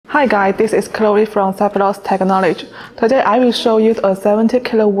Hi guys, this is Chloe from Seplos Technology. Today I will show you a 70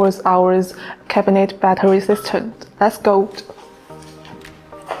 kWh cabinet battery system. Let's go.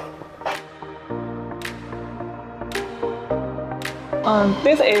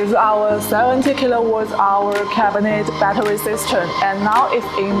 This is our 70 kWh cabinet battery system, and now it's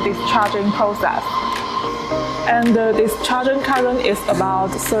in discharging process. And the discharging current is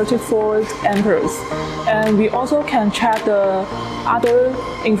about 34 amperes. And we also can check the other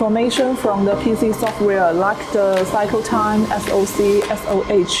information from the PC software, like the cycle time, SOC,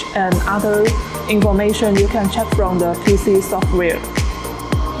 SOH, and other information you can check from the PC software.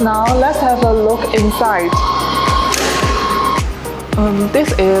 Now let's have a look inside.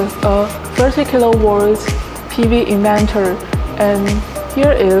 This is a 30 kW PV inverter, and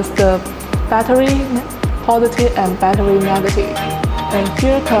here is the battery positive and battery negative, and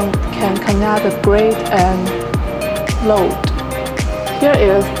here can connect the grid and load. Here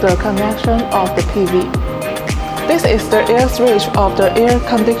is the connection of the PV. This is the air switch of the air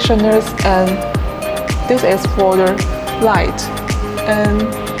conditioners, and this is for the light, and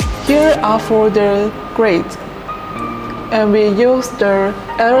here are for the grid. And we use the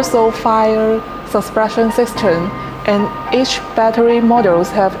aerosol fire suppression system, and each battery models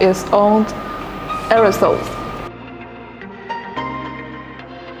have its own aerosols.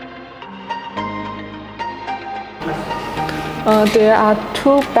 There are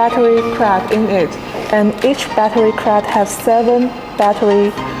 2 battery cracks in it, and each battery crack has 7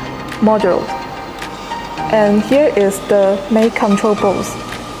 battery modules. And here is the main control box.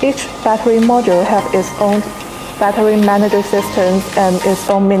 Each battery module has its own battery management systems and its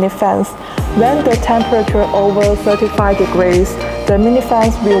own mini fans. When the temperature over 35 degrees, the mini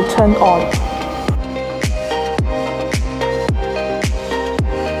fans will turn on.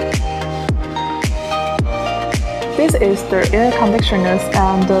 This is the air conditioners,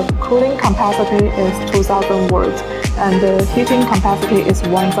 and the cooling capacity is 2000 watts, and the heating capacity is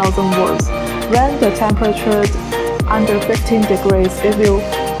 1000 watts. When the temperature under 15 degrees, it will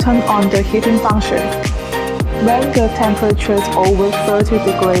turn on the heating function. When the temperature is over 30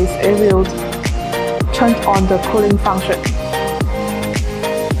 degrees, it will turn on the cooling function.